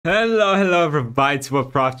Hello everybody, it's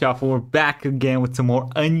Proftrof. We're back again with some more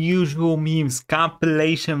unusual memes.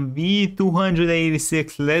 Compilation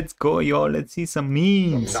V286. Let's go, y'all. Let's see some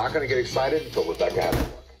memes. I'm not gonna get excited until Rebecca has a look.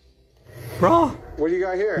 Bro, What do you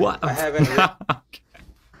got here? what? I haven't.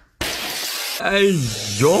 Hey,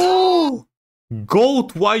 yo!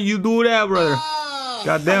 Goat, why you do that, brother?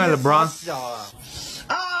 God damn it, LeBron.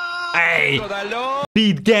 Hey!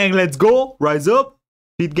 Speed gang, let's go. Rise up.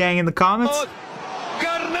 Speed gang in the comments.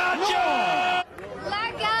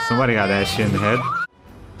 Somebody got that shit in the head.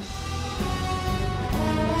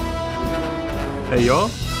 Hey, yo.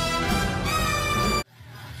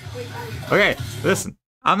 Okay, listen.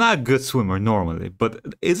 I'm not a good swimmer normally, but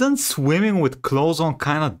isn't swimming with clothes on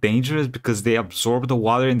kind of dangerous because they absorb the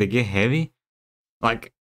water and they get heavy?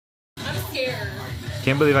 Like, I'm scared.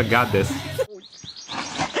 Can't believe I got this.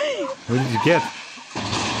 What did you get?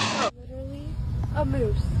 Literally a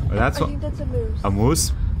moose. Well, that's I what. think that's a moose. A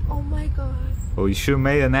moose? Oh my god. Oh, you should have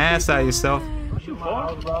made an ass out of yourself.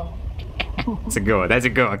 That's a good one. That's a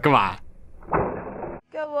good one. Come on.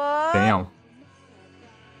 Go on. Damn.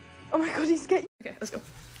 Oh my god, he's getting. Okay, let's go.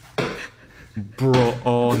 Bro,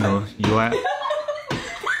 oh no.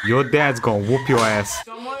 Your dad's gonna whoop your ass.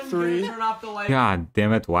 Someone turn off the light. God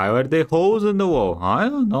damn it. Why were there holes in the wall? I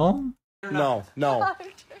don't know. No.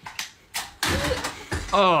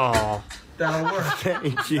 Oh. That'll work.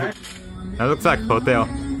 Thank you. That looks like hotel.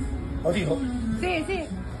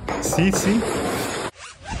 See. See?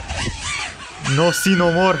 No see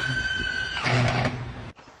no more.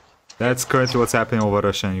 That's currently what's happening over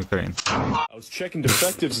Russia and Ukraine. I was checking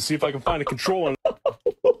defectives to see if I can find a control on.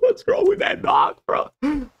 What's wrong with that dog, bro?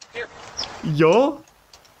 Yo?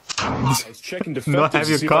 I was checking Not defectives have to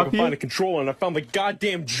your see if I can copy? find a control, and I found the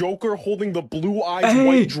goddamn Joker holding the blue-eyed Hey!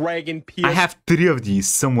 white dragon PS. I have 3 of these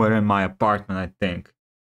somewhere in my apartment, I think.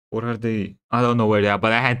 What are they? I don't know where they are,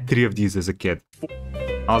 but I had 3 of these as a kid.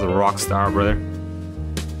 I was a rock star, brother.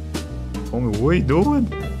 Homie, what are you doing?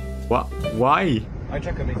 What? Why? I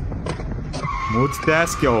check on me.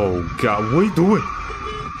 Multitask? Oh god, what are you doing?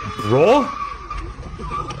 Bro?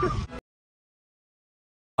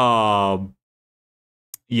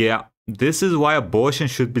 Yeah, this is why abortion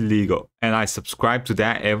should be legal. And I subscribe to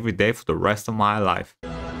that every day for the rest of my life.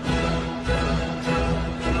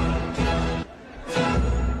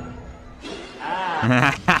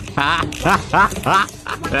 I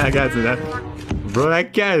got to that. Bro,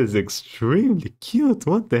 that cat is extremely cute.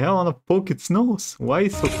 What the hell? I wanna poke its nose. Why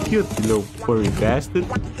is it so cute, you little furry bastard?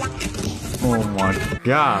 Oh my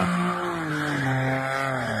god.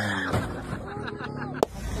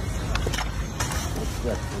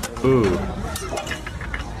 Ooh.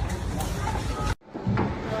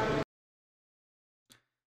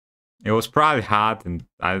 It was probably hot, and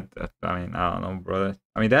I mean, I don't know, brother.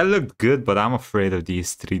 I mean, that looked good, but I'm afraid of these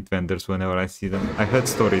street vendors whenever I see them. I heard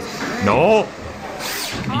stories. No!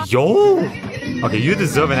 Yo! Okay, you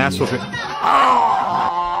deserve an ass whooping.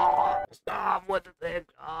 Oh! Stop with the thing.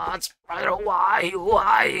 Oh, brother, why?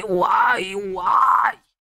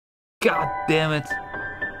 God damn it.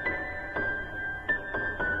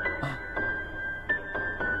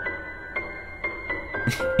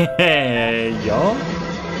 Hey, yo.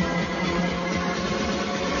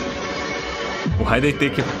 Why they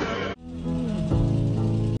take it?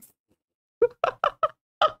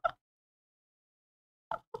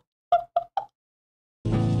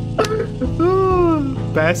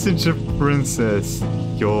 Passenger princess.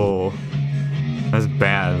 Yo. That's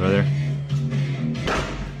bad, brother.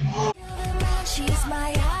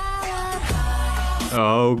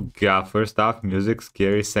 Oh god, first off, music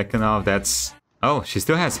scary. Second off, that's... Oh, she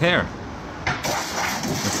still has hair.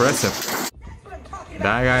 Impressive.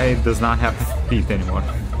 That guy does not have feet anymore.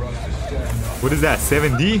 What is that,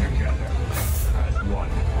 7D?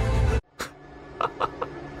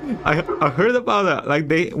 I heard about that. Like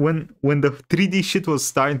when the 3D shit was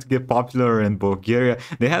starting to get popular in Bulgaria,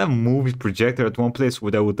 they had a movie projector at one place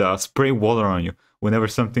where they would spray water on you whenever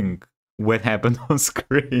something wet happened on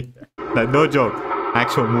screen. Like, no joke.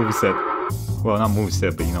 Actual movie set. Well, not movie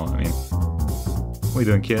set, but you know what I mean. What are you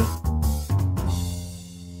doing, kid?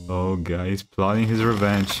 Oh god, he's plotting his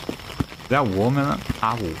revenge. That watermelon?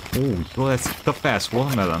 Ow. Oh, yo, that's tough ass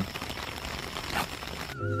watermelon.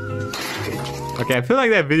 Okay, I feel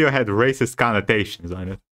like that video had racist connotations on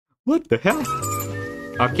it. What the hell?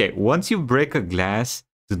 Okay, once you break a glass,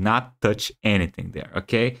 do not touch anything there,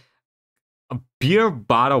 okay? A beer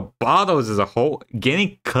bottles as a whole,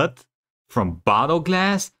 getting cut from bottle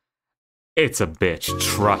glass, it's a bitch,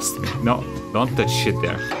 trust me. No, don't touch shit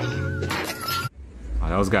there. Oh,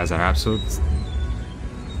 those guys are absolute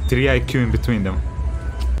 3 IQ in between them.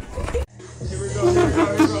 Here we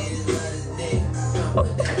go.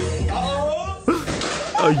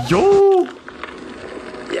 Yo!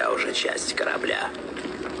 Я уже часть корабля.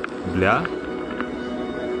 Бля?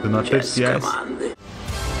 Do not touch Часть the ice. команды.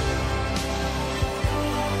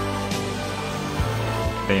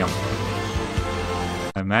 Damn.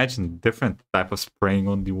 Imagine different type of spraying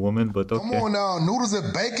on the woman, but okay. Come on now, noodles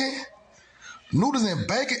and bacon? Noodles and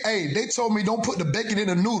bacon? Hey, they told me don't put the bacon in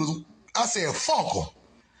the noodles. I said, fuck them.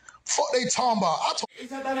 Fuck they talking about. Is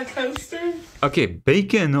that a coaster? Okay,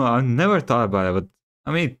 bacon, no, I never thought about it, but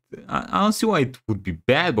I mean, I don't see why it would be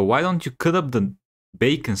bad, but why don't you cut up the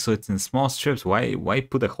bacon so it's in small strips? Why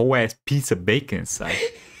put a whole ass piece of bacon inside?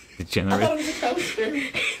 Degenerate. I thought it was a coaster.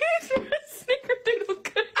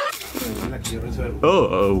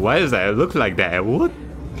 Oh, why does that look like that? What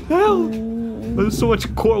the hell? There's so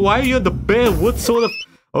much core. Why are you on the bed? What sort of...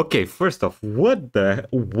 Okay, first off, what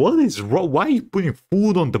is wrong? Why are you putting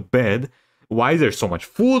food on the bed? Why is there so much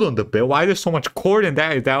food on the bed? Why is there so much cord in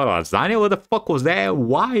that? Is that lasagna? What the fuck was that?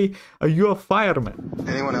 Why are you a fireman?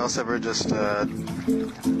 Anyone else ever just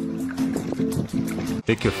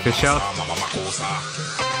Take your fish out.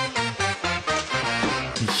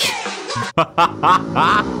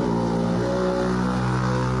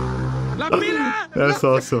 That's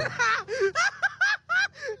awesome.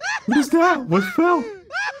 What is that? What fell?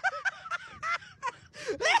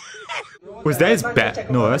 Was that his bat?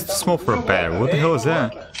 No, that's the smoke for a bat. What the hell is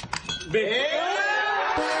that?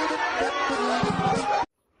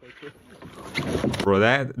 Bro,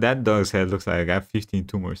 that dog's head looks like I got 15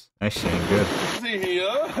 tumors. That shit ain't good.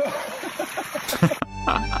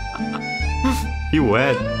 He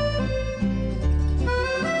wet.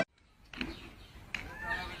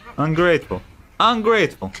 Ungrateful.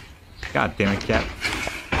 Ungrateful. God damn it, cat.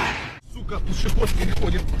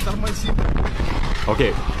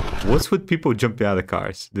 Okay, what's with people jumping out of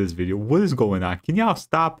cars this video? What is going on? Can y'all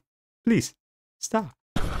stop? Please, stop.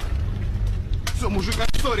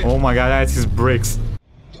 Oh my god, that's his brakes.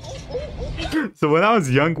 So when I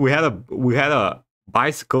was young, we had a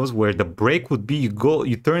bicycles where the brake would be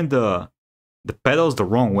you turn the pedals the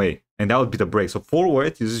wrong way, and that would be the brake. So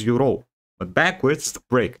forward is you roll, but backwards is the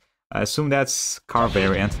brake. I assume that's car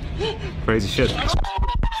variant. Crazy shit.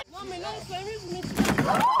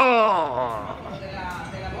 Oh.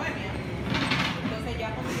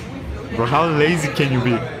 Bro, how lazy can you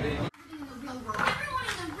be?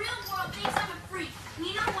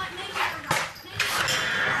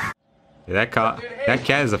 Yeah, that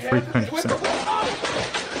cat is a freak 100%.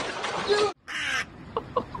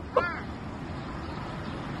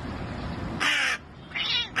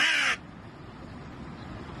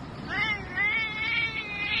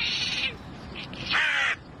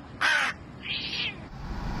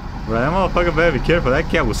 Bro, that motherfucker better be careful. That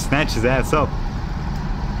cat will snatch his ass up.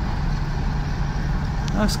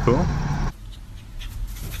 That's cool.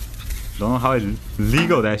 Don't know how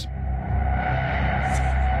illegal that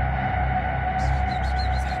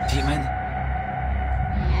demon.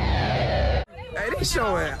 Hey, they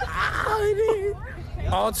showing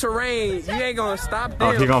all terrain. You ain't gonna stop them.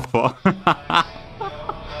 Oh, he gonna fall.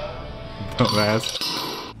 Dumbass.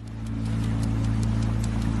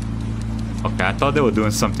 Okay, I thought they were doing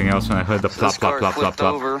something else when I heard the plop, plop, plop, plop,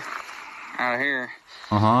 plop. Over out of here.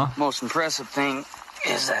 Uh-huh. Most impressive thing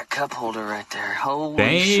is that cup holder right there.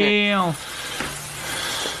 Holy shit. Damn.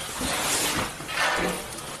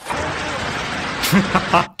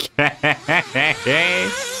 Okay.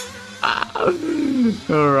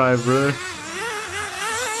 Alright, brother.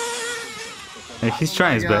 Hey, he's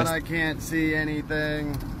trying his best. I can't see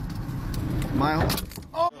anything.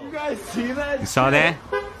 Oh, you guys see that? You saw that?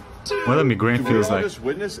 What a migraine feels like. Just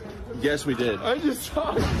witness? Yes, we did. I just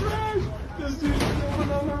saw it crash. This dude's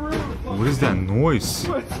going on the roof. What is that noise?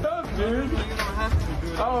 What's up, dude?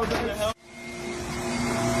 Oh, what the hell?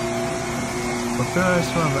 What the hell is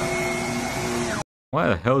wrong with that? Why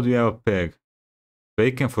the hell do you have a pig?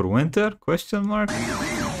 Bacon for winter? Question mark?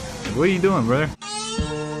 What are you doing, brother?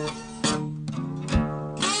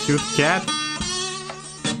 Cute cat?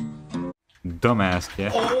 Dumbass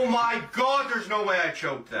cat. Oh my god, there's no way I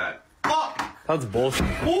choked that. Fuck! That's bullshit.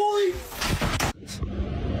 Holy...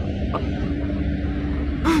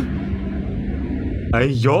 Hey,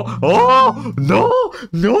 yo. Oh! No!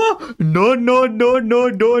 No! No, no, no, no,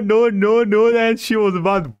 no, no, no, no. That she was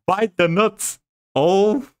about to bite the nuts.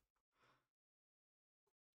 Oh.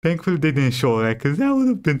 Thankfully they didn't show that, because that would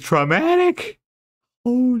have been traumatic.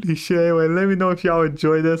 Holy shit. Anyway, let me know if y'all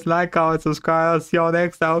enjoyed this. Like, comment, subscribe. I'll see y'all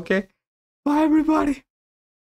next time, okay? Bye, everybody.